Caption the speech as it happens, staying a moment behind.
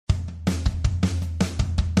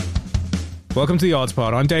Welcome to The Odds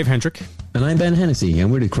Pod. I'm Dave Hendrick. And I'm Ben Hennessy,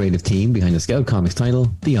 and we're the creative team behind the Scout Comics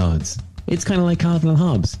title, The Odds. It's kind of like Calvin and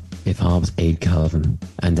Hobbes, if Hobbes ate Calvin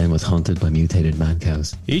and then was hunted by mutated man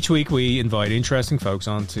cows. Each week we invite interesting folks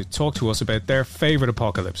on to talk to us about their favourite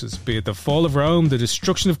apocalypses, be it the fall of Rome, the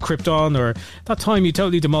destruction of Krypton, or that time you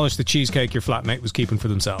totally demolished the cheesecake your flatmate was keeping for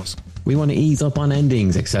themselves. We want to ease up on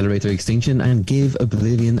endings, accelerate their extinction, and give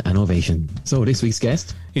Oblivion an ovation. So this week's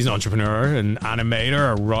guest... He's an entrepreneur, an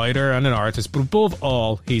animator, a writer and an artist, but above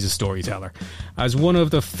all, he's a storyteller. As one of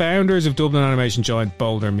the founders of Dublin animation giant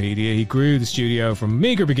Boulder Media, he grew the studio from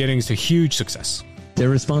meagre beginnings to huge success. They're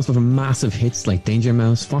responsible for massive hits like Danger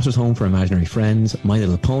Mouse, Foster's Home for Imaginary Friends, My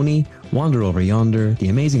Little Pony, Wander Over Yonder, The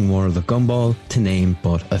Amazing World of Gumball, to name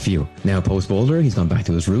but a few. Now post-Boulder, he's gone back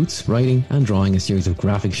to his roots, writing and drawing a series of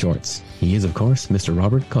graphic shorts. He is, of course, Mr.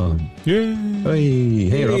 Robert Cullen. Yeah.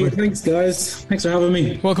 Hey, Robert. Thanks, guys. Thanks for having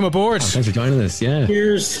me. Welcome aboard. Thanks for joining us, yeah.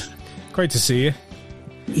 Cheers. Great to see you.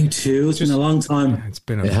 You too. It's been a long time. It's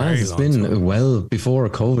been a It very has. It's long been time. well before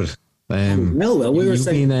COVID. Well, we were you've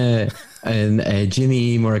saying... been a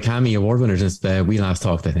Jimmy Murakami award winner since we last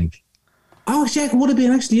talked, I think. Oh, shit, it would have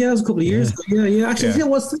been actually, yeah, it was a couple of years ago. Yeah. Actually, yeah, it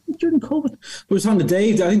was during COVID. We were talking to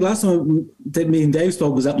Dave. I think last time me and Dave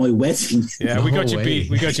spoke was at my wedding. Yeah, we got you way. beat.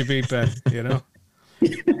 We got you beat, Ben, you know.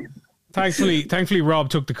 Thankfully, Rob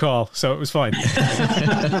took the call, so it was fine.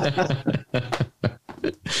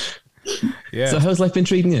 Yeah. So how's life been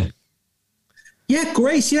treating you? Yeah,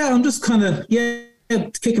 great. Yeah, I'm just kind of,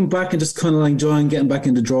 kicking back and just kind of like enjoying getting back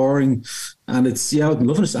into drawing. And it's, I'm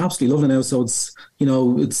loving it. Absolutely loving it now. So it's,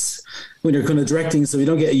 it's when you're kind of directing, so you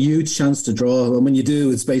don't get a huge chance to draw. And when you do,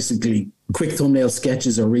 it's basically quick thumbnail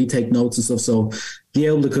sketches or retake notes and stuff. So be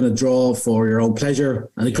able to kind of draw for your own pleasure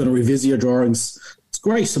and to kind of revisit your drawings. It's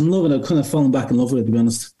great. I'm loving it. Kind of falling back in love with it, to be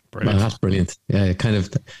honest. Brilliant. Well, that's brilliant. Yeah, kind of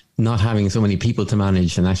not having so many people to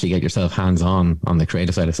manage and actually get yourself hands-on on the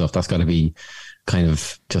creative side of stuff. That's got to be kind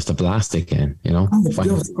of just a blast again, Oh,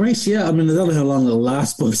 it's great, yeah. I mean, I don't know how long it'll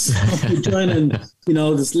last, but I'm trying and,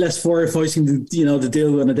 there's less firefighting to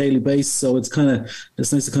do on a daily basis. So it's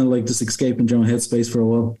nice to kind of like just escape into your own headspace for a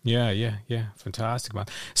while. Yeah. Fantastic, man.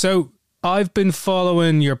 So I've been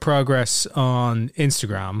following your progress on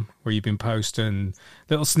Instagram, where you've been posting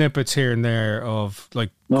little snippets here and there of like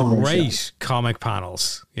great comic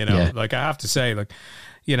panels. Like I have to say,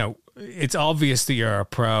 it's obvious that you're a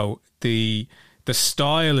pro. The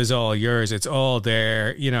style is all yours. It's all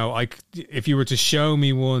there. If you were to show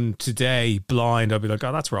me one today blind, I'd be like,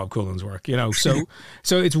 oh, that's Rob Cullen's work. So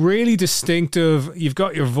it's really distinctive. You've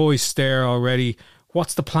got your voice there already.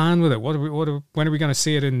 What's the plan with it? When are we going to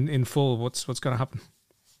see it in full? What's going to happen?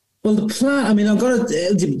 Well, the plan, I mean,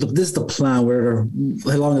 this is the plan. Where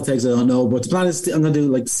how long it takes, I don't know. But the plan is I'm going to do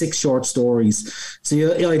like 6 short stories. So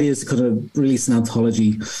the idea is to kind of release an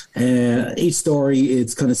anthology. Each story,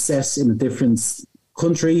 it's kind of set in a different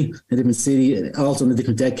country, a different city, also in a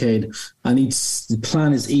different decade. And the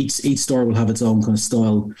plan is each story will have its own kind of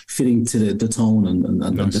style fitting to the tone and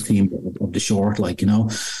the theme of the short,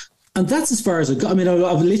 And that's as far as I got. I mean,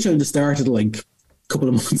 I've literally just started like couple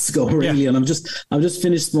of months ago, really, and I've just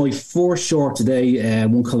finished my 4th short today,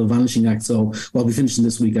 one called A Vanishing Act. So I'll be finishing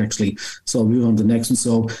this week actually. So I'll move on to the next one.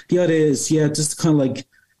 So the idea is, just kind of like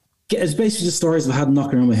it's basically just stories I've had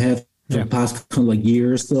knocking around my head for the past kind of like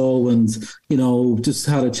years though, and just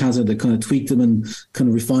had a chance to kind of tweak them and kind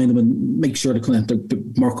of refine them and make sure they're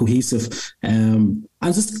more cohesive. And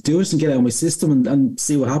just do it and get it out of my system and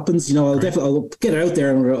see what happens. I'll get it out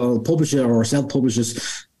there and I'll publish it or self-publish it.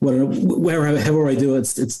 Wherever I do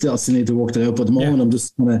it, it's still need to work that out. But at the moment,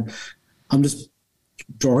 I'm just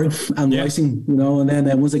drawing and writing, and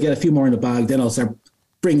then once I get a few more in the bag, then I'll start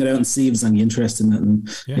bringing it out and see if there's any interest in it and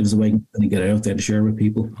if there's a way to get it out there to share with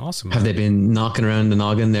people. Awesome. Have they been knocking around the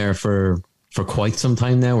noggin there for quite some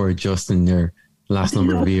time now, or just in your last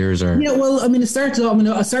number of years? Or well, I mean, I started working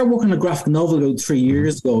on a graphic novel about 3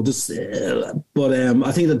 years ago. But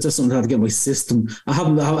I think that's just something I have to get my system.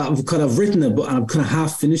 I've kind of written it, but I'm kind of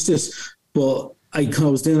half finished it. But I kind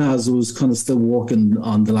of was doing that as I was kind of still working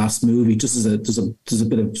on the last movie, just as there's a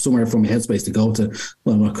bit of somewhere from my headspace to go to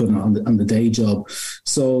when I couldn't on the day job.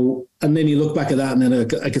 So, and then you look back at that, and then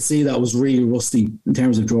I could see that I was really rusty in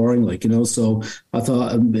terms of drawing, So I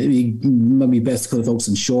thought maybe best to kind of focus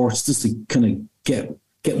on shorts just to kind of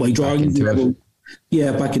get my drawing level,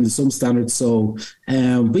 back into some standards. So,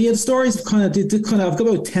 but the stories have kind of I've got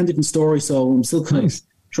about 10 different stories, so I'm still kind of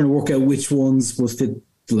trying to work out which ones will fit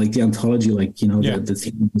like the anthology, the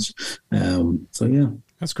themes. So yeah,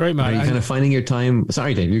 that's great, man. Are you kind of finding your time?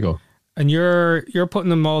 Sorry, Dave, you go. And you're putting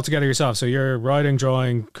them all together yourself. So you're writing,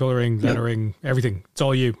 drawing, colouring, lettering, everything. It's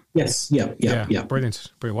all you. Yes. Yeah.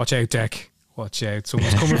 Brilliant. Watch out, Deck. Watch out,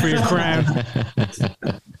 someone's coming for your crown.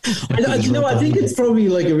 I think it's probably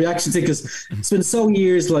like a reaction thing because it's been so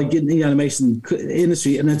years like in the animation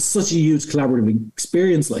industry, and it's such a huge collaborative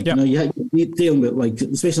experience. Like you're dealing with, like,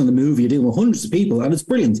 especially on the movie, you're dealing with hundreds of people, and it's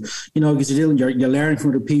brilliant. Because you're learning from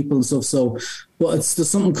other people and stuff. So, but it's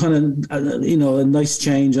just something kind of a nice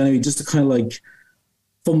change anyway, just to kind of like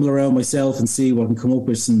fumble around myself and see what I can come up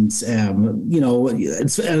with, and it's a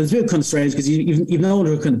bit kind of strange because you've known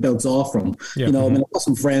who kind of bounce off from. I mean, I've got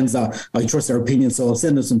some friends that I trust their opinion, so I'll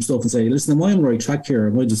send them some stuff and say, listen, am I on the right track here?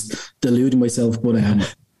 Am I just deluding myself? But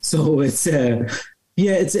so it's it's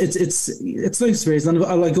nice experience, and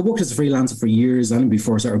I worked as a freelancer for years and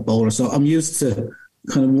before I started Bowler, so I'm used to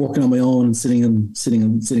kind of working on my own and sitting in front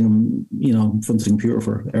of the computer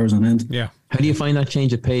for hours on end. Yeah. How do you find that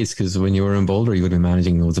change of pace? Because when you were in Boulder, you would have been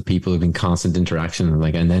managing loads of people, in constant interaction,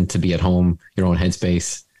 and then to be at home, your own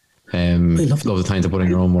headspace, loads of time to put in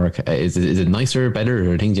your own work. Is it nicer,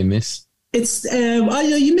 better, or things you miss? It's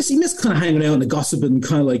you miss kind of hanging out and the gossip and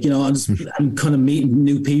kind of like and kind of meeting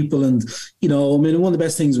new people, and I mean, one of the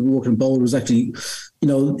best things of working in Boulder was actually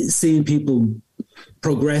seeing people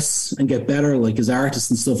progress and get better, like as artists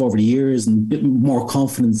and stuff over the years, and a bit more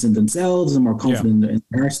confidence in themselves and more confident in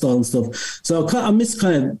their style and stuff. So I miss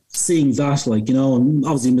kind of seeing that, and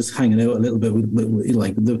obviously miss hanging out a little bit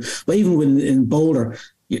with but even when in Boulder,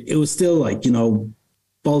 it was still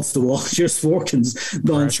balls to the wall, just working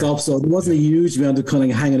non-stop. So there wasn't a huge amount of kind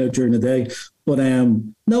of hanging out during the day. But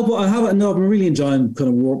I'm really enjoying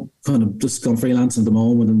kind of just going freelance at the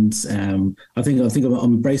moment, and I think I'm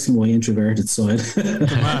embracing my introverted side.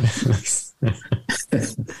 Man.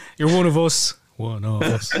 You're one of us. One of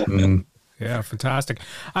us. Yeah, fantastic.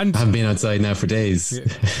 And I've been outside now for days.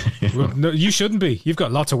 Well, no, you shouldn't be. You've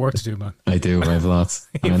got lots of work to do, man. I do. I have lots.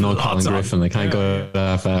 And I know Cullen Griffin. I can't go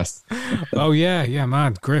that fast. Oh yeah,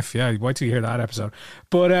 man, Griff. Yeah, wait till you hear that episode.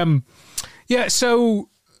 But so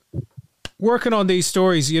working on these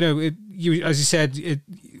stories, as you said,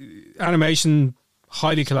 animation,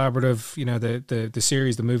 highly collaborative. The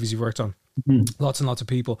series, the movies you've worked on. Lots and lots of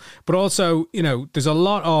people, but also there's a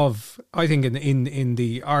lot of, I think, in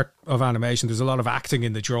the art of animation, there's a lot of acting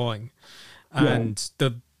in the drawing, and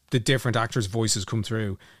the different actors' voices come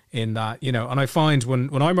through in that, and I find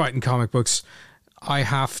when I'm writing comic books, I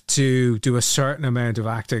have to do a certain amount of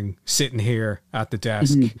acting sitting here at the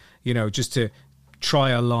desk, just to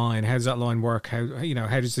try a line. How does that line work? How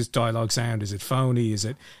does this dialogue sound? Is it phony? Is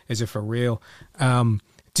it for real?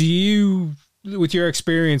 Do you, with your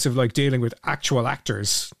experience of dealing with actual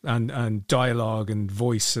actors and dialogue and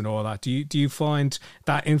voice and all that, do you find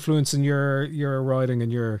that influence in your writing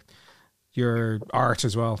and your art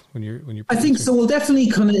as well when you're I think so. Well,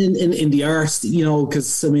 definitely kind of in the art,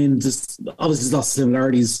 because I mean, just obviously there's lots of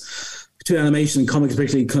similarities between animation and comics,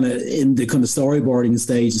 particularly kind of in the kind of storyboarding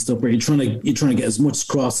stage and stuff, where you're trying to get as much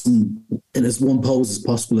across in as one pose as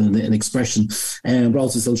possible in expression, but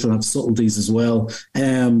also still trying to have subtleties as well.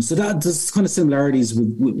 So that there's kind of similarities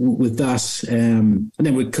with that, and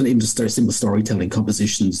then with kind of even just simple storytelling,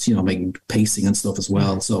 compositions, making pacing and stuff as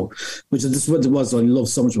well. So, which is what it was. I love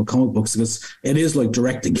so much about comic books because it is like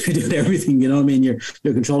directing. You're doing everything. You know what I mean? You're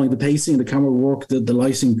controlling the pacing, the camera work, the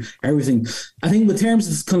lighting, everything. I think in terms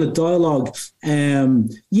of this kind of dialogue. I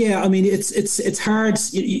mean, it's hard.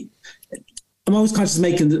 I'm always conscious of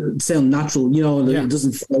making it sound natural, it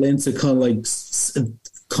doesn't fall into kind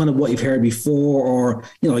of what you've heard before, or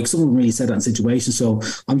someone really said that in situation. So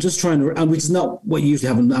I'm just trying to, and which is not what you usually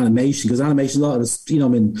have in animation, because animation, a lot of this, I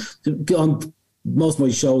mean, on most of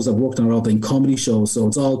my shows I've worked on are all been comedy shows, so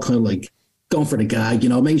it's all kind of going for the gag,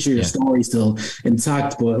 making sure your story's still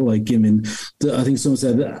intact. But I think someone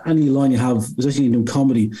said any line you have, especially in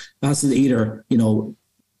comedy, has to either,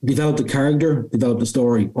 develop the character, develop the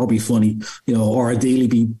story, or be funny, or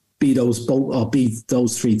ideally be those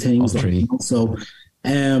three things. So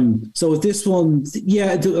with this one,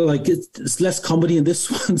 it's less comedy in this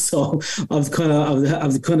one. So I've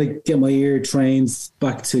kind of get my ear trained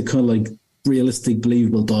back to kind of realistic,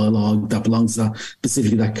 believable dialogue that belongs to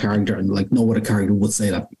specifically that character, and know what a character would say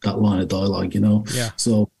that line of dialogue,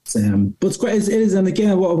 So but it's great. It is, and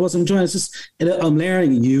again, what I'm trying is just I'm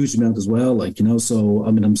learning a huge amount as well, so I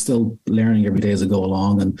mean, I'm still learning every day as I go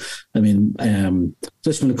along, and I mean,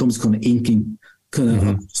 especially when it comes to kind of inking,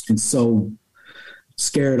 I've just been so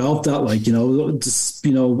scared of that, I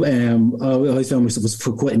always found myself was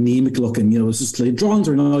quite anemic looking, it's just drawings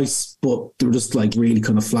are nice, but they were just really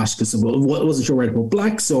kind of flash, because I wasn't sure where to put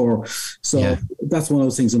blacks, or so that's one of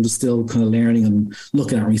those things I'm just still kind of learning and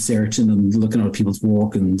looking at, researching and looking at people's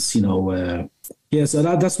work, and Yeah, so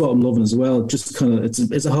that's what I'm loving as well. Just kind of,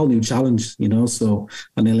 it's a whole new challenge, you know. So,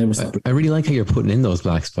 and they'll never stop. I really like how you're putting in those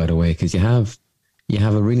blacks, by the way, because you have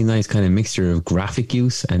a really nice kind of mixture of graphic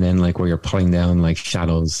use and then like where you're putting down like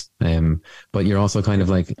shadows. But you're also kind of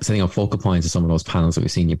like setting up focal points of some of those panels that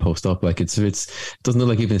we've seen you post up. Like it doesn't look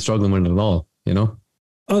like you've been struggling with it at all, you know?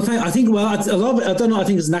 I think well, a lot of it, I don't know. I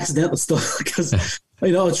think it's an accidental stuff because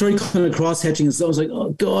you know I tried kind of cross hatching and stuff. I was like,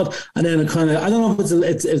 oh god, and then I don't know if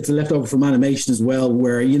it's a leftover from animation as well,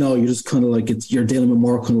 where you know you're just kind of like you're dealing with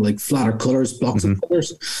more kind of like flatter colors, blocks of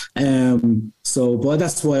colors. So, but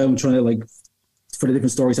that's why I'm trying to like for the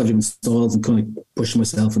different stories, have different styles, and kind of push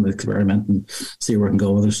myself and experiment and see where I can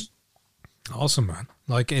go with it. Awesome, man!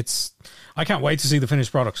 Like I can't wait to see the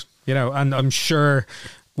finished products. You know, and I'm sure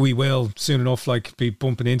we will soon enough, like be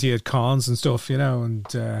bumping into you at cons and stuff, you know, and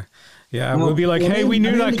we'll be like, hey, we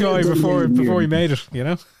knew that guy before he made it, you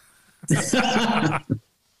know.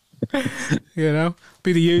 You know,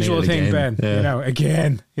 be the usual thing, again. Ben. Yeah. You know,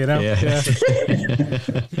 again, you know. Yeah.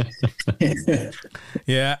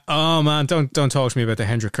 Yeah. Oh man, don't talk to me about the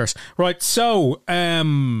Hendrick curse. Right. So,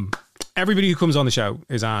 everybody who comes on the show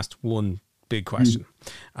is asked one big question,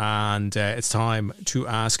 and it's time to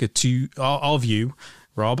ask it to all of you.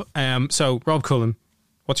 Rob. So Rob Cullen,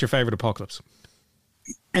 what's your favourite apocalypse?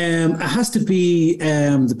 It has to be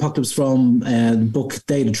the apocalypse from the book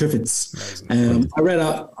Day of the Triffids. I read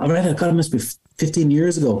it. God, it must be 15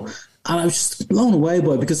 years ago, and I was just blown away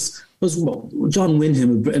by it because it was John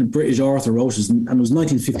Wyndham, a British author, wrote it, and it was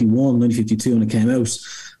 1951, 1952 when it came out,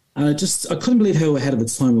 and I couldn't believe how ahead of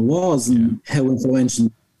its time it was and how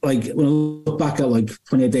influential. Like when I look back at like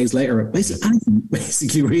 28 days later,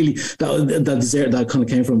 basically really that kind of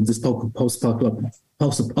came from this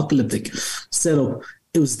post-apocalyptic setup.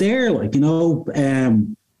 It was there, like, you know.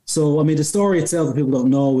 So I mean, the story itself, if people don't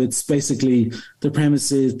know, it's basically the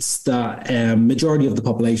premise is that majority of the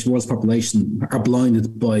population, world's population, are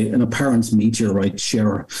blinded by an apparent meteorite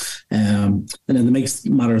shower, and then to make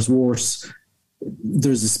matters worse,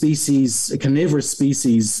 there's a carnivorous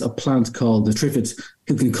species, a plant called the triffid,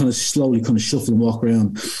 who can kind of slowly kind of shuffle and walk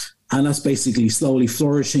around. And that's basically slowly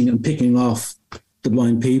flourishing and picking off the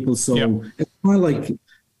blind people. So it's kind of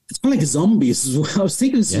like zombies as well. I was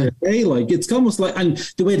thinking this today, like it's almost like, and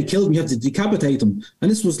the way to kill them, you have to decapitate them. And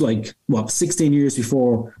this was like, 16 years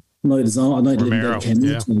before Night of the Living Dead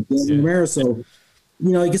came out. Romero. So,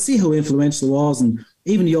 you know, you can see how influential it was. And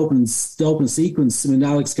even the opening sequence, I mean,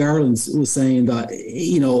 Alex Garland was saying that,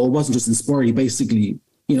 you know, it wasn't just inspired, he basically,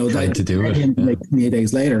 you know, tried to do it. Like 28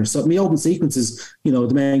 days later. So the opening sequence is, you know,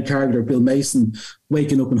 the main character, Bill Mason,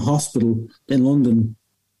 waking up in hospital in London.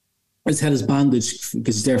 His head is bandaged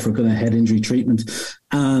because he's there for kind of head injury treatment.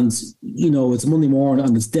 And, you know, it's Monday morning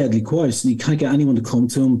and it's deadly quiet. And he can't get anyone to come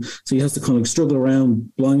to him. So he has to kind of struggle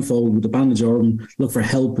around blindfold with the bandage on, look for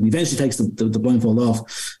help. And eventually takes the blindfold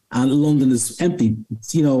off. And London is empty,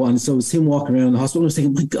 you know. And so it's him walking around the hospital. I was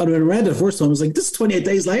thinking, my God, when I read it the first time, I was like, this is 28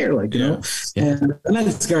 days later, like, you know. And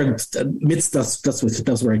Alex Garland admits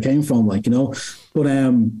that's where it came from, like, you know. But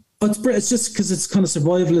it's just because it's kind of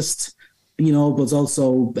survivalist, you know, but it's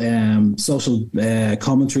also social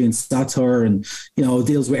commentary and satire, and, you know, it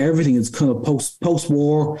deals with everything. It's kind of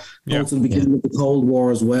post-war, also the beginning of the Cold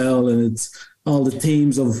War as well, and it's all the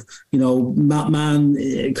themes of, you know, man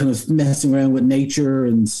kind of messing around with nature,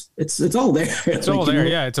 and it's all there. It's all there,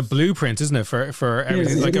 yeah. It's a blueprint, isn't it, for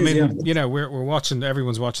everything? You know, we're watching.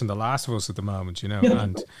 Everyone's watching The Last of Us at the moment, you know,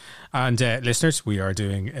 and listeners, we are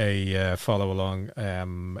doing a follow along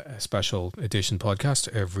special edition podcast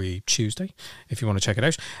every Tuesday. If you want to check it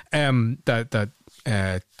out,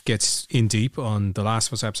 that gets in deep on The Last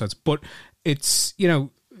of Us episodes, but it's, you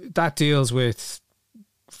know, that deals with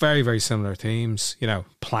very, very similar themes, you know,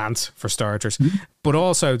 plants for starters, but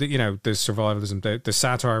also the, you know, the survivalism, the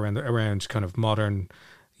satire around kind of modern,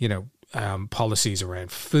 you know, policies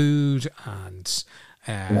around food and,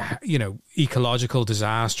 you know, ecological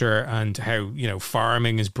disaster, and how, you know,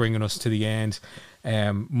 farming is bringing us to the end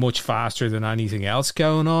much faster than anything else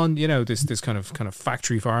going on, you know, this kind of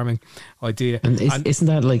factory farming idea. And isn't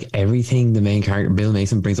that like everything the main character Bill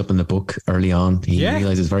Mason brings up in the book early on? He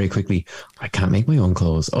realizes very quickly, I can't make my own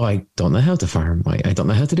clothes. Oh, I don't know how to farm. I don't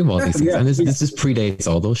know how to do all these things. And this just predates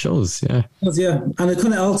all those shows. And it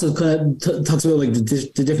kind of also kind of talks about like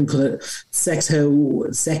the different kind of sects,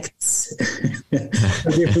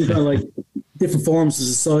 different kind of like different forms of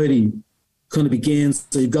society kind of begins.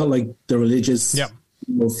 So you've got like the religious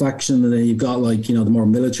faction, and then you've got like, you know, the more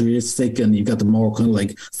militaristic, and you've got the more kind of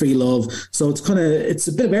like free love. So it's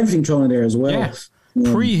a bit of everything thrown in there as well.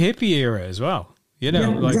 Pre-hippie era as well. You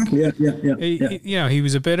know, exactly. You know, he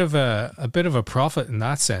was a bit of a prophet in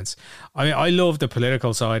that sense. I mean, I love the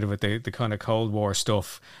political side of it, the kind of Cold War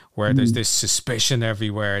stuff where there's this suspicion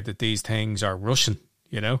everywhere that these things are Russian.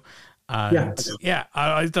 You know, and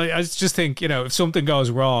I just think, you know, if something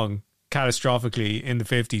goes wrong catastrophically in the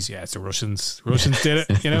 50s, it's the Russians did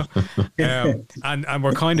it, you know. And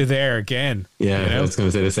we're kind of there again. You know? I was going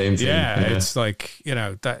to say the same thing. It's like, you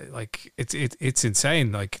know, that, like, it's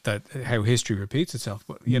insane, like, that how history repeats itself.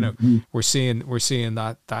 But, you know, we're seeing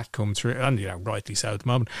that come through, and, you know, rightly so at the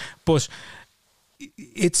moment. But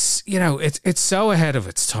it's, you know, it's so ahead of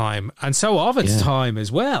its time, and so of its time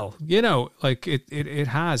as well. You know, like it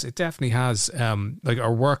definitely has like,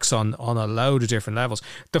 or works on a load of different levels.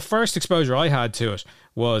 The first exposure I had to it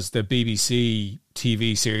was the BBC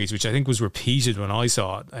TV series, which I think was repeated when I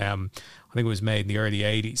saw it. I think it was made in the early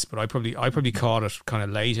 80s, but I probably caught it kind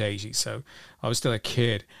of late 80s, so I was still a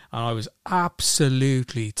kid, and I was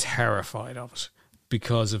absolutely terrified of it.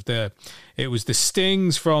 Because of it was the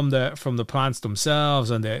stings from the plants themselves,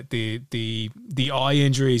 and the eye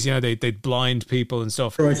injuries. You know, they'd blind people and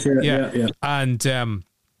stuff. Right, yeah. And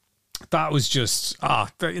that was just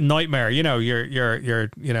nightmare. You know, you're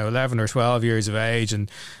you know, 11 or 12 years of age, and,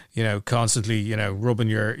 you know, constantly, you know, rubbing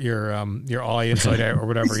your eye inside out or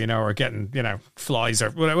whatever, you know, or getting, you know, flies or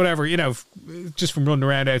whatever, you know, just from running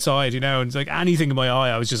around outside, you know, and it's like anything in my eye,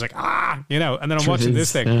 I was just like, you know, and then I'm watching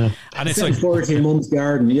this thing, and it's like 14 months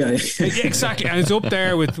garden, exactly, and it's up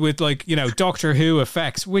there with like, you know, Doctor Who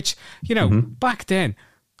effects, which, you know, back then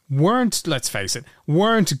weren't, let's face it,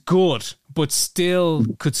 weren't good, but still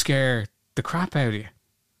could scare the crap out of you.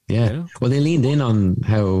 Yeah, you know? Well, they leaned in on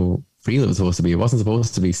how real it was supposed to be. It wasn't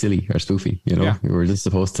supposed to be silly or spoofy, you know. We were just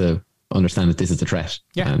supposed to understand that this is a threat,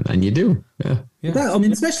 and you do. That, I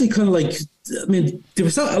mean, especially kind of like, I mean, there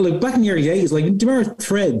was like back in the early 80s, like, do you remember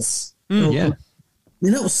Threads? You know,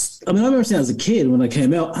 I mean, I remember seeing it as a kid when I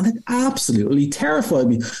came out, and it absolutely terrified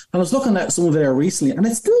me. And I was looking at some of it there recently, and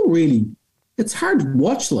it's still really, it's hard to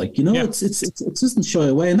watch, like, you know, it doesn't shy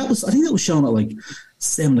away. And I think that was shown at like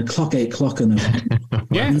 7 o'clock, 8 o'clock in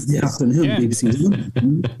the afternoon,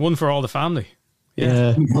 BBC. One for all the family.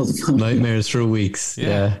 Nightmares for weeks.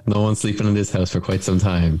 No one's sleeping in this house for quite some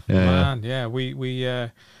time. Man, we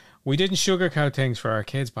didn't sugarcoat things for our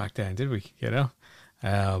kids back then, did we? You know.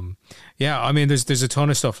 I mean, there's a ton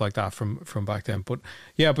of stuff like that from back then, but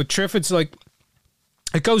Triffids, like,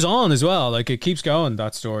 it goes on as well, like, it keeps going,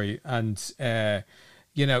 that story, and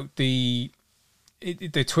you know, the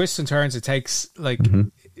twists and turns it takes, like,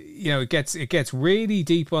 you know, it gets really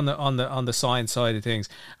deep on the science side of things,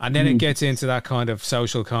 and then it gets into that kind of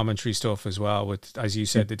social commentary stuff as well, with, as you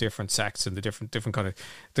said, the different sects and the different kind of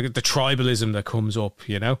the tribalism that comes up,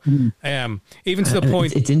 you know. Even to the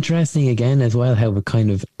point, it's interesting again as well how we're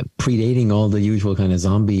kind of predating all the usual kind of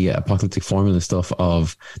zombie apocalyptic formula stuff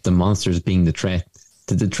of the monsters being the threat.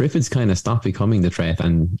 The Triffids kind of stop becoming the threat,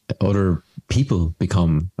 and other people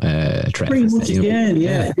become a threat. Pretty much again,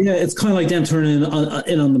 it's kind of like them turning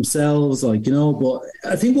in on themselves, like, you know. But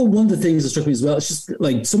I think one of the things that struck me as well, it's just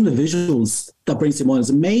like some of the visuals that brings to mind is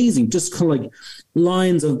amazing. Just kind of like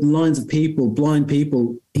lines of people, blind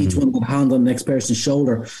people, each one with a hand on the next person's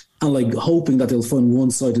shoulder, and like hoping that they'll find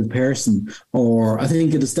one sighted person. Or I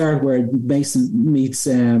think at the start where Mason meets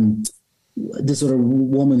this other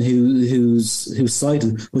woman who's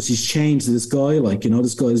sighted, but she's chained to this guy, like, you know,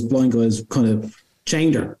 this blind guy's kind of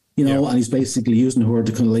chained her, you know, and he's basically using her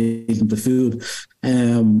to kind of lead them to food.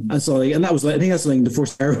 And so, like, and that was, like, I think that's like the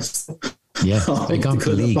first hours. They got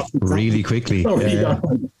bleak really quickly. But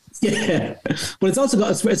it's also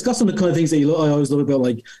got some of the kind of things that I always love about,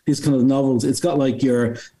 like, these kind of novels. It's got like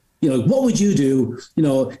your, you know, what would you do? You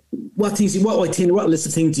know, what list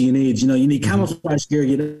of things do you need? You know, you need camouflage gear.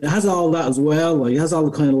 It has all that as well. Like, it has all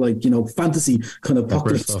the kind of, like, you know, fantasy kind of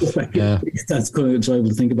pocket stuff. That's kind of enjoyable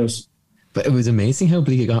to think about. But it was amazing how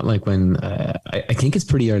bleak it got. Like, when I think it's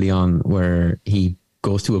pretty early on where he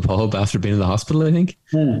goes to a pub after being in the hospital, I think,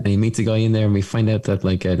 and he meets a guy in there, and we find out that,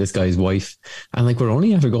 like, this guy's wife, and, like, we're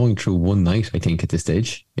only ever going through one night, I think, at this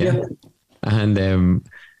stage. And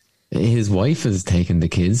his wife has taken the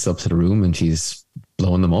kids up to the room, and she's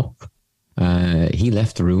blowing them up. He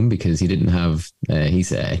left the room because he didn't have,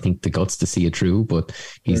 I think, the guts to see it through, but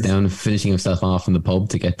he's down finishing himself off in the pub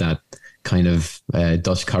to get that kind of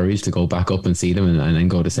Dutch courage to go back up and see them, and then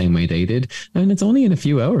go the same way they did. And it's only in a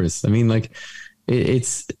few hours. I mean, like,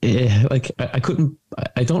 it's like, I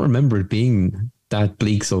don't remember it being that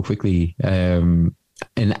bleak so quickly.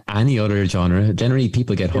 In any other genre, generally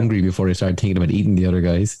people get hungry before they start thinking about eating the other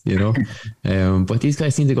guys, you know. But these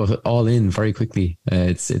guys seem to go all in very quickly.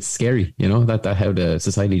 It's scary, you know, that how the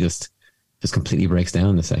society just just completely breaks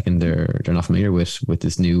down the second they're not familiar with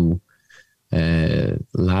this new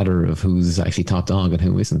ladder of who's actually top dog and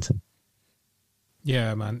who isn't.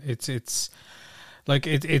 Yeah, man, it's like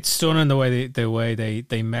it's stunning the way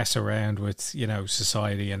they mess around with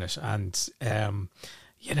society in it, and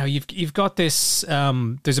you've got this.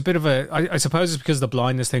 There's a bit of I suppose it's because of the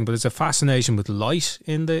blindness thing, but there's a fascination with light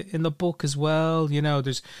in the book as well.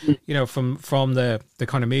 There's from the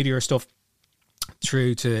kind of meteor stuff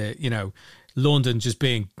through to London just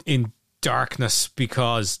being in darkness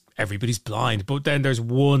because everybody's blind, but then there's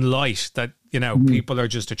one light that people are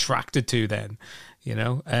just attracted to. Then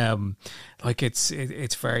like it's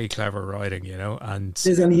very clever writing, and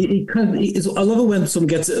he I love it when someone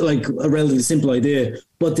gets like a relatively simple idea,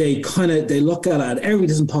 but they look at it at every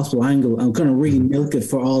different possible angle and kind of really milk it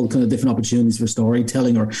for all kind of different opportunities for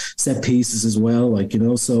storytelling or set pieces as well,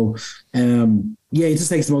 so he just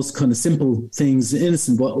takes the most kind of simple things,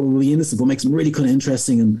 innocent but makes them really kind of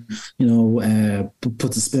interesting and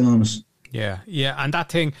puts a spin on it. Yeah, and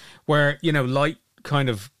that thing where light kind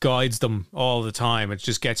of guides them all the time. It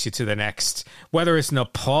just gets you to the next, whether it's an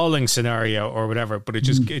appalling scenario or whatever, but it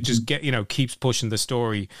just keeps pushing the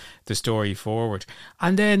story forward.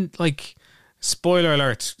 And then, like, spoiler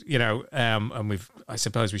alert, and I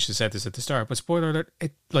suppose we should have said this at the start, but spoiler alert,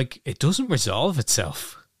 it doesn't resolve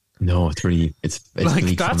itself. No, it's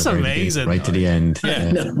like, that's amazing, right to the end.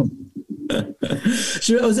 Yeah. No.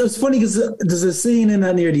 Sure, it was funny because there's a scene in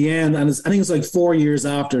that near the end, and I think it's like 4 years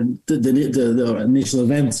after the initial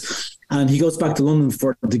events, and he goes back to London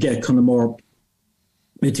to get kind of more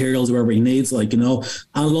materials wherever he needs, and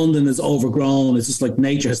London is overgrown. It's just like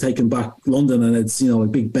nature has taken back London, and it's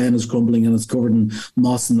like Big Ben is crumbling and it's covered in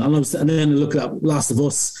moss, and then you look at Last of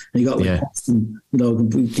Us, and you got Boston,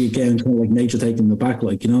 again, kind of like nature taking the back,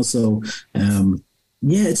 so.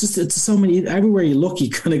 It's so many. Everywhere you look, you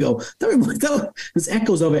kind of go. There's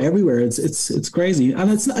echoes of it everywhere. It's crazy, and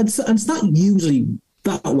it's not usually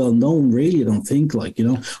that well known, really. I don't think, or at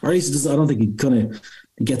least I don't think it kind of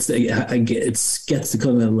gets the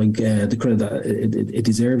kind of like the credit that it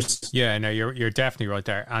deserves. Yeah, no, you're definitely right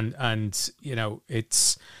there, and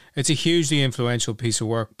it's a hugely influential piece of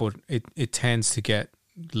work, but it tends to get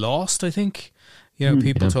lost, I think.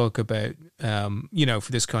 People talk about,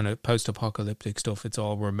 for this kind of post-apocalyptic stuff, it's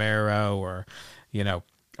all Romero or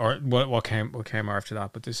what came after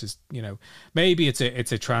that. But this is, maybe it's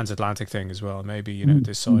a transatlantic thing as well. Maybe,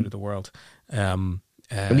 this side of the world. But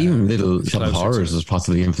even Little Shop of Horrors was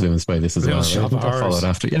possibly influenced by this as well. Shop of Horrors. Followed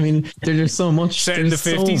after. I mean, there's so much. Set in the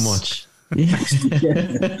 50s. So much. Yeah.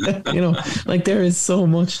 Like there is so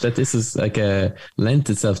much that this is like lent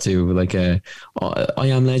itself to, like I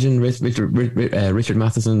Am Legend, Richard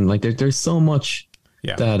Matheson. Like there's so much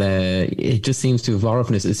that it just seems to evolve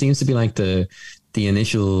from this. It seems to be like the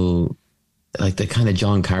initial, like the kind of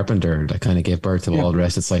John Carpenter that kind of gave birth to all the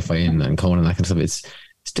rest of sci-fi and Conan and that kind of stuff. It's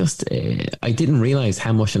just I didn't realize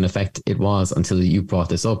how much an effect it was until you brought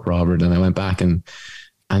this up, Robert, and I went back and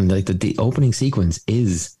like the opening sequence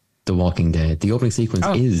is The Walking Dead. The opening sequence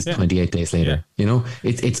is 28 Days Later.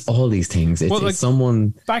 It's all these things. It's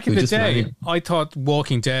someone back in the day. I thought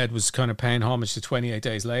Walking Dead was kind of paying homage to 28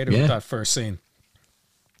 Days Later with that first scene,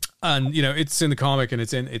 and it's in the comic and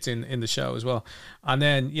it's in the show as well. And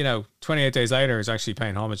then 28 Days Later is actually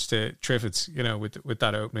paying homage to Triffids. With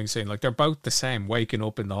that opening scene, like they're both the same. Waking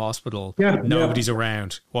up in the hospital, nobody's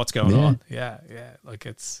around. What's going on? Yeah. Like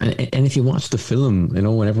it's and if you watch the film,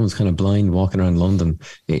 when everyone's kind of blind walking around London,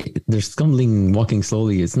 they're stumbling, walking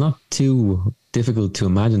slowly. It's not too difficult to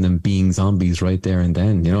imagine them being zombies right there and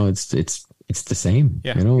then. It's the same.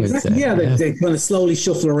 Yeah. Exactly. They kind of slowly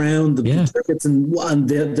shuffle around the Triffids, and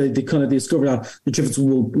they kind of discover that the Triffids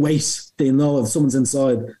will wait. They know if someone's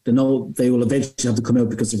inside, they know they will eventually have to come out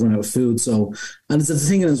because they've run out of food. So, and it's a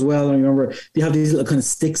thing as well. I remember they have these little kind of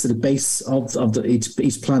sticks at the base of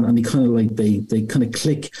each plant, and they kind of like they kind of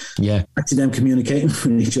click. Yeah, back to them communicating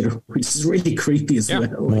with each other, which is really creepy as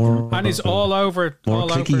well. And it's all over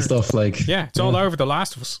clicky stuff. Like it's all over The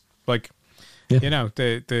Last of Us. Like. Yeah.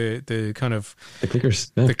 The kind of the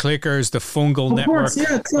clickers, the clickers, the fungal network.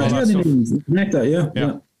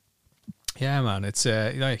 Yeah, man, it's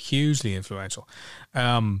hugely influential.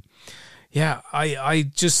 I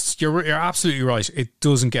just you're absolutely right. It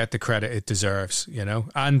doesn't get the credit it deserves,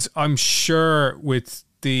 and I'm sure with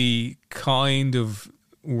the kind of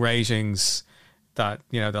ratings that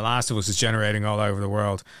The Last of Us is generating all over the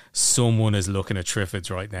world, someone is looking at Triffids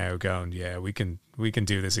right now going, we can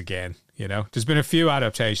do this again. There's been a few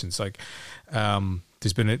adaptations, like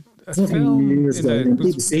there's been a film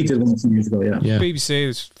BBC did one some years ago. BBC,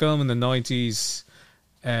 there's a film in the 90s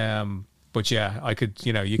But yeah, I could,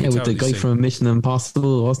 you Yeah, could with totally the guy see. from Mission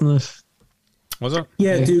Impossible, wasn't it? Was it?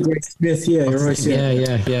 Yeah, Dougray Smith. Yeah, you're right.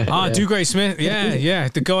 Yeah. Dougray Smith. Yeah.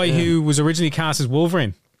 The guy who was originally cast as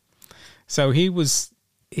Wolverine. So he was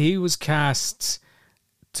cast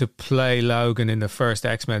to play Logan in the first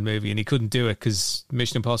X-Men movie, and he couldn't do it because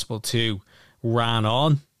Mission Impossible 2 ran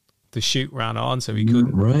on. The shoot ran on, so he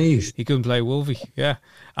couldn't. Right. He couldn't play Wolvie. Yeah,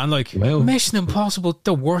 and like Wow. Mission Impossible,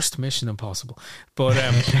 the worst Mission Impossible. But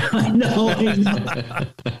I know.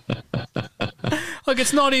 like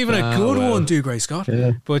it's not even a good one, Dougray Scott.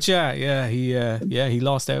 Yeah. But he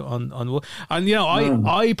lost out on and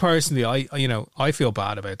I personally I feel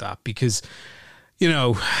bad about that because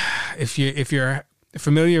if you're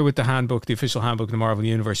familiar with the handbook, the official handbook of the Marvel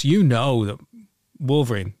Universe, you know that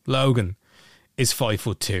Wolverine, Logan, is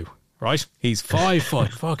 5'2", right? He's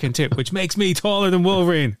 5'2", which makes me taller than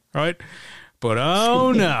Wolverine, right? But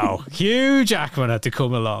oh no, Hugh Jackman had to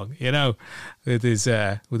come along, with his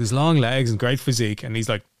long legs and great physique, and he's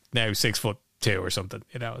like now 6'2" or something.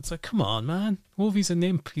 It's like, come on, man, Wolvie's a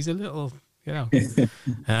nymph. He's a little,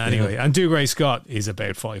 Anyway, and Dougray Scott is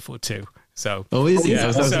about 5'2". So is he? Yeah, I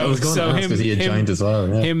was going to ask, was he a giant as well?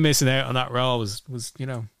 Yeah. Him missing out on that role was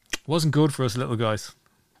wasn't good for us little guys.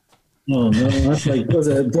 Oh no, that's like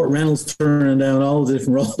Burt Reynolds turning down all the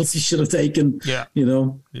different roles he should have taken. Yeah,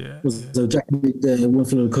 So Jack, the one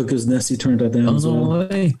for the Cuckoo's Nest, he turned that down. Oh no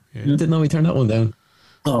way! Yeah. Didn't know he turned that one down.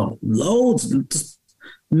 Oh, loads! Just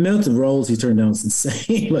the amount of roles he turned down is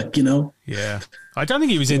insane. Yeah, I don't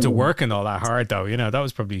think he was into working all that hard though. That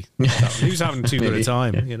was probably he was having too good a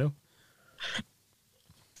time.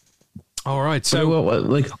 All right,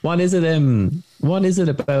 so what is it? What is it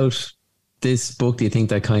about this book, do you think,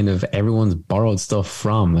 that kind of everyone's borrowed stuff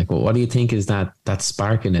from? Like, what do you think is that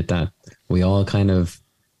spark in it that we all kind of,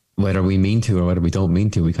 whether we mean to or whether we don't mean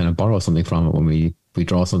to, we kind of borrow something from it when we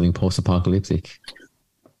draw something post-apocalyptic?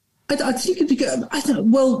 I think I think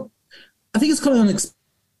it's kind of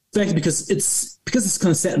unexpected because it's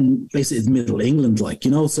kind of set in basically Middle England,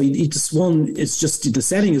 So you just it's just the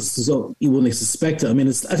setting is so you wouldn't suspect it. I mean,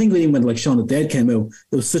 I think even when Shaun of the Dead came out,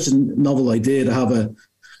 it was such a novel idea to have a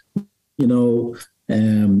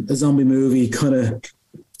zombie movie kind of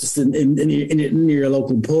just in your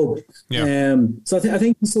local pub. Yeah. So I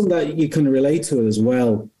think it's something that you can relate to it as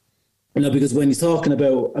well. Because when he's talking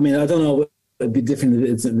about, I mean, I don't know, it'd be different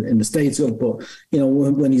it's in the States, but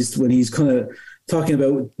when he's kind of talking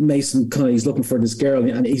about Mason, kind of he's looking for this girl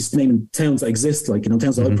and he's naming towns that exist,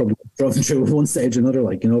 towns that I've probably driven through at one stage or another,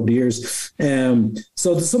 over the years.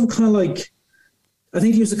 So there's some kind of I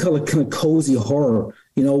think he used to call it kind of cozy horror,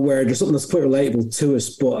 where there's something that's quite relatable to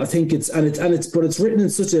us. But I think it's written in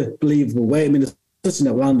such a believable way. I mean, it's such an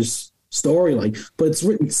outlandish story, but it's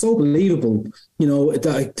written so believable,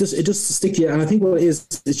 that it just stick to you. And I think what it is,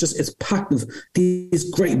 it's packed with these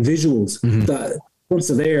great visuals that once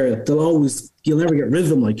they're there, you'll never get rid of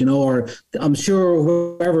them, or I'm sure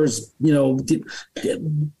whoever's, the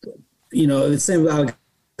same with Alex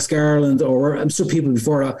Garland, or I'm sure people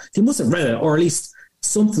before that, they must have read it, or at least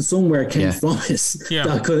something somewhere came from it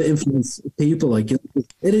that could influence people.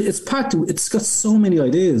 It's packed. It's got so many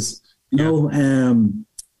ideas, even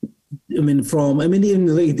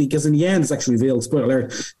because in the end it's actually revealed, spoiler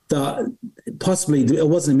alert, that possibly it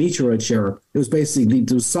wasn't a meteorite shower. It was basically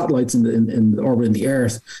there was satellites in orbiting the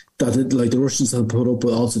Earth that the Russians had put up,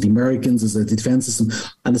 but also the Americans as a defense system,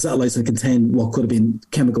 and the satellites had contained what could have been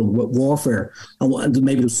chemical warfare, and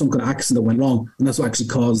maybe there was some kind of accident that went wrong, and that's what actually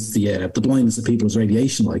caused the blindness of people as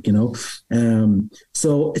radiation,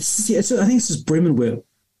 So I think it's just brimming with.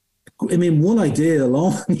 I mean, one idea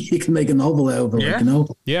alone, you can make a novel out of it,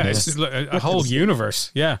 Yeah, it's just like a whole universe.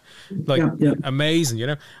 Yeah.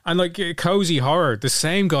 Amazing, And cozy horror, the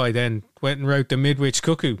same guy then went and wrote the Midwich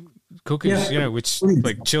Cookies, which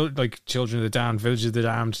Children of the Damned, Village of the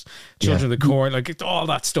Damned, Children of the Corn, it's all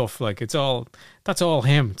that stuff. That's all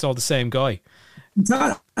him. It's all the same guy.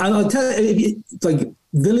 I'll tell you,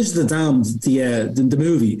 Village of the Damned, the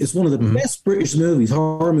movie, is one of the best British movies,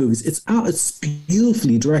 horror movies. It's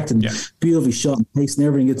beautifully directed, beautifully shot and paced and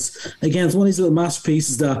everything. It's one of these little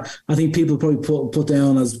masterpieces that I think people probably put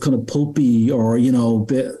down as kind of pulpy or a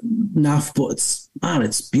bit naff, but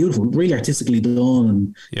it's beautiful, really artistically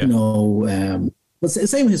done, and but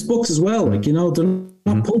same with his books as well. They're not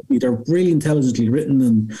pulpy; they're really intelligently written,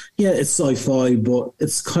 and it's sci-fi, but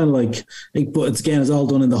it's kind of but it's all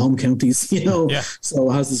done in the home counties, So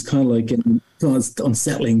it has this kind of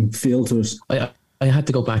unsettling feel to it. I had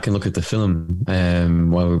to go back and look at the film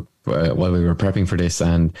while we were prepping for this,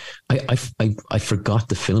 and I forgot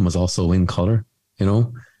the film was also in color.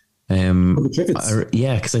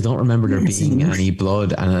 Yeah, because I don't remember there being any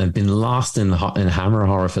blood, and I've been lost in Hammer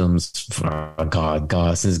horror films for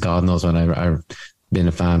God, since God knows when. I've been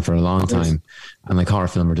a fan for a long time, and like horror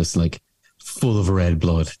film are just like full of red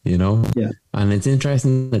blood, you know. Yeah, and it's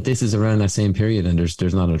interesting that this is around that same period, and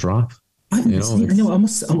there's not a drop. It's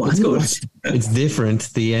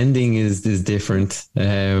different. The ending is different.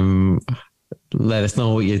 Let us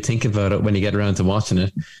know what you think about it when you get around to watching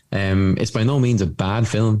it. It's by no means a bad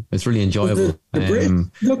film. It's really enjoyable. But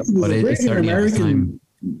it's certainly American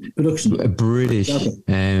production, British,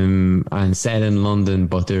 and set in London.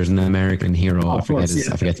 But there's an American hero. I forget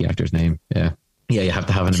the actor's name. Yeah, you have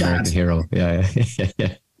to have an American hero. Yeah.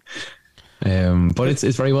 But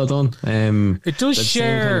it's very well done. It does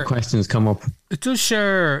share kind of questions come up. It does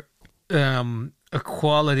share a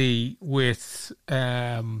quality with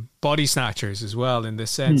Body Snatchers as well, in the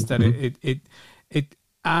sense that it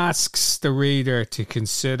asks the reader to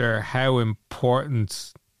consider how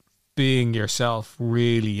important being yourself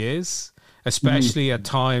really is, especially at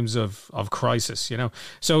times of crisis. You know,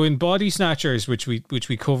 so in Body Snatchers, which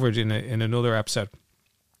we covered in another episode,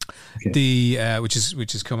 which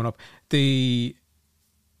is coming up, the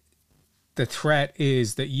threat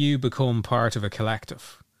is that you become part of a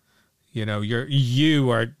collective. You know,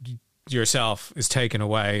 yourself is taken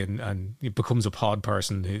away and it becomes a pod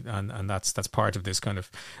person, and that's part of this kind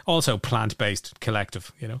of also plant-based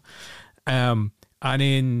collective, you know. And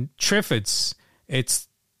in Triffids, it's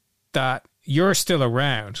that you're still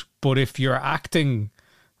around, but if you're acting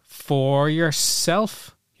for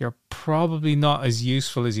yourself, you're probably not as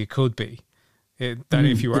useful as you could be. Than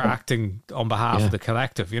if you were acting on behalf of the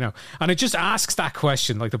collective, you know. And it just asks that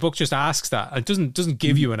question. Like, the book just asks that. It doesn't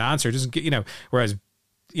give you an answer. It doesn't get, you know, whereas,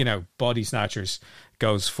 you know, Body Snatchers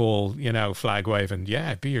goes full, you know, flag waving,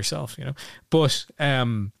 be yourself, you know. But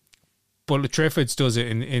Triffids does it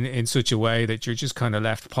in such a way that you're just kind of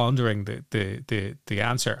left pondering the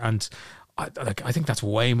answer. And I think that's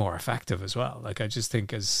way more effective as well. Like, I just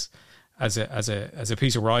think as a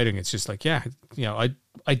piece of writing, it's just like, you know,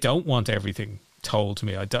 I don't want everything told to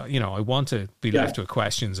me. I don't, you know, I want to be left with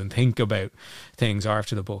questions and think about things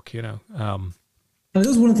after the book, you know. And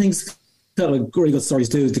that's one of the things that like really good stories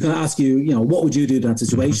do, to kind of ask you, you know, what would you do in that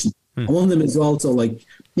situation? And one of them is also like,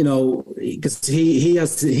 you know, because he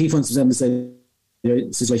finds himself in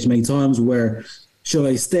the situation many times where, should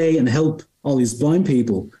I stay and help all these blind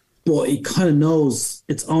people? But he kind of knows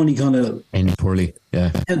it's only kind of end poorly,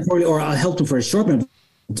 or I'll help them for a short amount of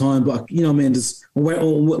time. But you know, I mean, just where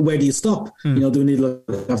do you stop? You know, do I need to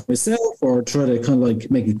look after myself, or try to kind of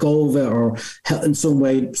like make a go of it, or help in some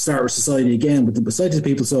way start a society again with the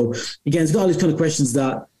people? So again, it's got all these kind of questions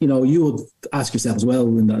that, you know, you would ask yourself as well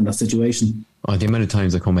in that situation. Oh, the amount of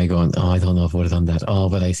times I come away going, I don't know if I would have done that. Oh,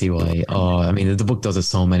 but I see why. Oh, I mean, the book does it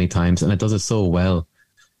so many times, and it does it so well.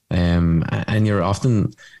 And you're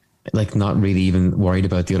often like not really even worried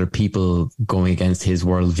about the other people going against his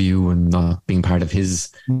worldview and not being part of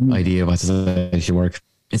his idea of what society should work.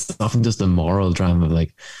 It's often just a moral drama of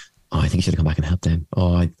like, oh, I think he should have come back and helped them.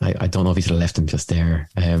 Oh, I don't know if he should have left him just there.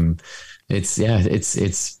 It's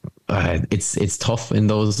tough in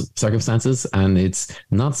those circumstances, and it's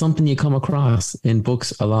not something you come across in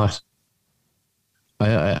books a lot.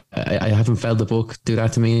 I haven't felt the book do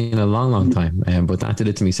that to me in a long time, but that did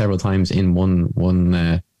it to me several times in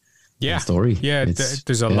one story. Yeah,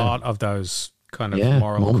 there's a lot of those kind of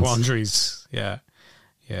moral quandaries. Yeah,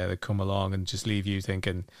 that come along and just leave you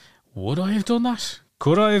thinking, would I have done that?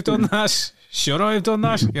 Could I have done that? Should I have done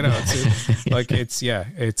that? You know,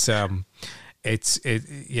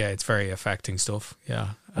 it's very affecting stuff. Yeah,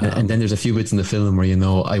 and then there's a few bits in the film where, you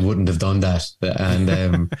know, I wouldn't have done that,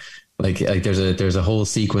 and like there's a whole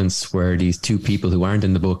sequence where these two people who aren't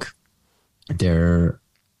in the book, they're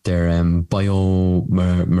biomarine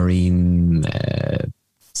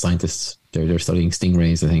scientists. They're studying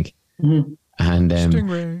stingrays, I think. And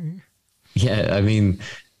stingray. Yeah, I mean,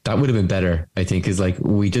 that would have been better, I think, because like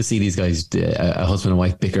we just see these guys, a husband and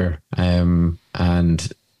wife, bicker and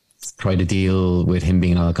try to deal with him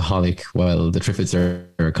being an alcoholic while the Triffids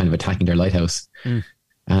are kind of attacking their lighthouse.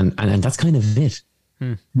 And that's kind of it.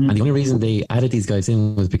 And the only reason they added these guys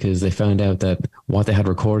in was because they found out that what they had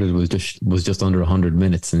recorded was just under 100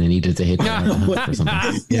 minutes, and they needed to hit or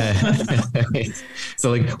something. So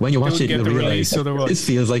like when you watch it, you'll realize this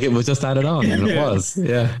feels like it was just added on, and it was.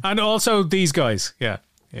 Yeah. And also these guys. Yeah.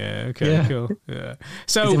 Okay. Cool. Yeah.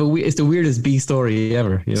 So it's the weirdest B story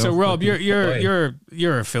ever. You know? So Rob, you're a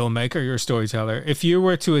filmmaker, you're a storyteller. If you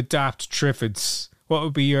were to adapt Triffids, what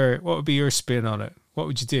would be your spin on it? What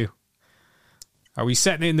would you do? Are we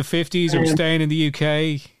setting it in the 50s? Are we staying in the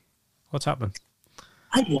UK? What's happening?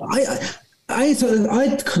 I'd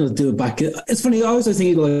kind of do it back. It's funny. I was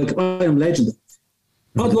thinking like I Am Legend.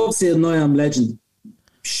 I'd love to see an I Am Legend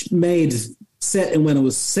made set in when it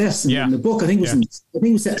was set in the book. I think it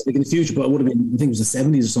was set like in the future, but it would have been. I think it was the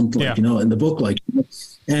 70s or something. Like, in the book, like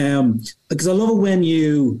because I love it when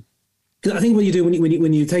you. Because I think what you do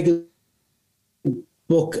when you take a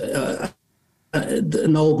book.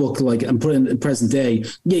 An old book like and put it in present day,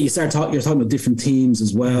 you start talking. You're talking about different themes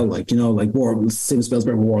as well, like like Steven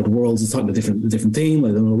Spielberg War of the Worlds is talking about different theme,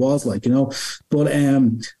 like than it was, like But I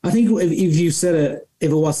think if you said it,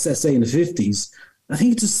 if it was set say in the 50s, I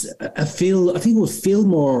think it would feel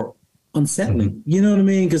more unsettling. You know what I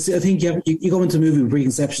mean? Because I think you go into a movie with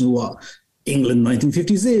preconception of what England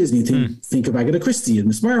 1950s is, and you think of Agatha Christie and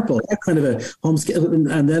Miss Marple, that kind of a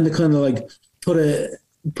and then the kind of like put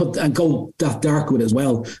and go that dark with it as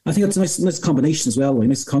well. I think it's a nice combination as well, like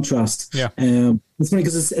nice contrast. Yeah. It's funny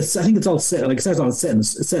because it's I think it's all set like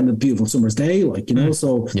it's set in a beautiful summer's day, like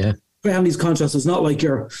So having these contrasts, it's not like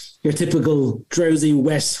your typical drowsy,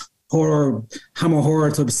 wet horror, hammer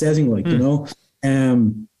horror type of setting, like But I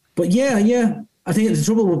think the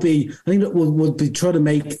trouble would be, would be try to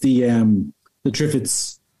make the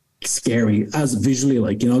Triffids scary as visually,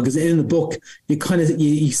 like because in the book you kind of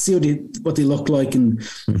you see what they look like, and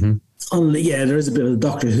there is a bit of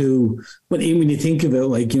Doctor Who when you think of it,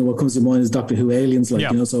 like what comes to mind is Doctor Who aliens, like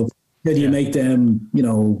so how do you make them in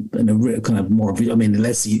a kind of more, I mean,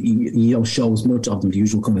 unless you don't show as much of them, the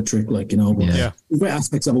usual kind of trick, like but great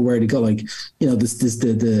aspects of it where they got like this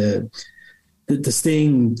the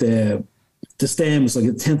sting, the stem is like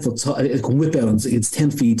a 10 foot tall. It can whip out and it's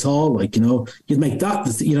 10 feet tall. Like, you'd make that,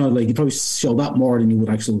 like you'd probably show that more than you would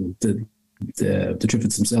actually the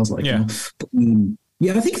Triffids themselves. Like, But,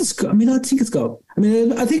 I think I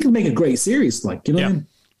think it'll make a great series. Like, what I mean?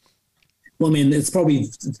 Well, I mean, it's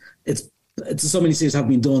so many series have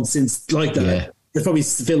been done since like that. Yeah. They probably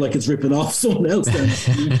feel like it's ripping off someone else. Then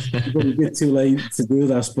it's probably a bit too late to do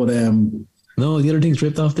that. But, no, the other thing's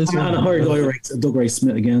ripped off this one. And I hired Doug Ray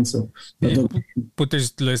Smith again. So, but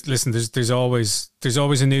there's always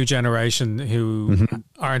a new generation who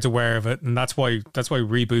aren't aware of it, and that's why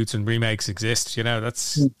reboots and remakes exist.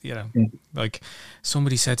 Like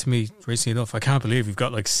somebody said to me recently enough, I can't believe we've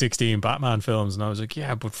got like 16 Batman films, and I was like,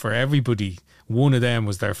 yeah, but for everybody, one of them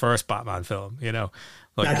was their first Batman film. Like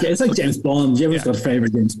it's like James Bond. Everyone's got a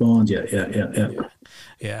favorite James Bond.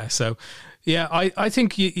 Yeah. So. Yeah, I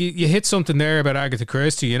think you hit something there about Agatha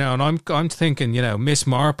Christie, and I'm thinking, Miss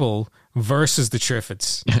Marple versus the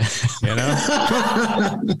Triffids,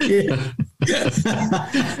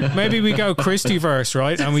 Maybe we go Christie-verse,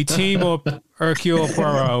 right? And we team up Hercule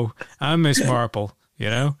Poirot and Miss Marple,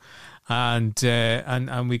 and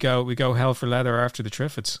we go hell for leather after the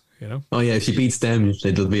Triffids, Oh yeah, if she beats them,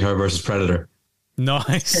 it'll be her versus Predator.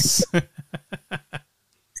 Nice.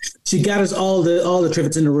 She gathers all the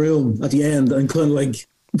Triffids in the room at the end and kind of like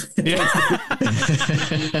the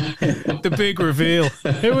big reveal.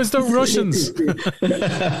 It was the Russians.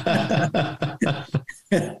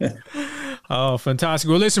 Oh, fantastic.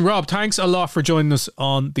 Well, listen, Rob, thanks a lot for joining us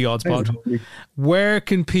on the Odds Pod. Where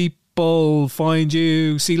can people find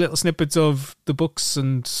you, see little snippets of the books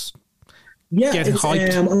and get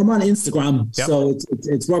hyped? I'm on Instagram, so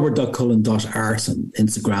it's robert.cullen.art on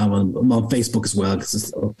Instagram, and I'm on Facebook as well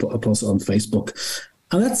because I post it on Facebook.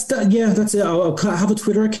 And that's it. I have a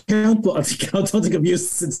Twitter account, but I don't think I've used it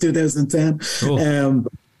since 2010. Cool.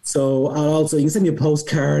 So you can send me a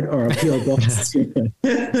postcard or a PO box.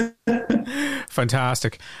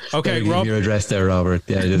 Fantastic. Okay, Rob, your address there, Robert.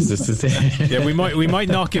 Yeah, just yeah, we might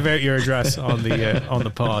not give out your address on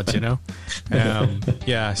the pod.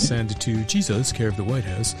 Send it to Jesus, care of the White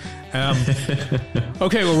House.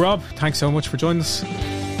 Okay, well, Rob, thanks so much for joining us.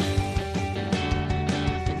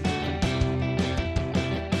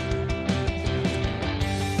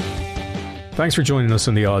 Thanks for joining us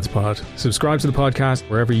on the Odds Pod. Subscribe to the podcast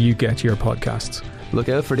wherever you get your podcasts. Look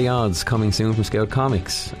out for the odds coming soon from Scout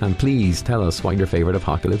Comics, and please tell us what your favourite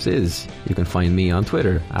apocalypse is. You can find me on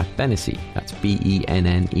Twitter at Bennessy, that's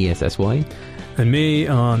BENNESSY, and me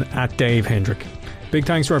on at Dave Hendrick. Big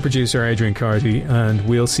thanks to our producer Adrian Carty, and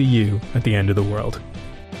we'll see you at the end of the world.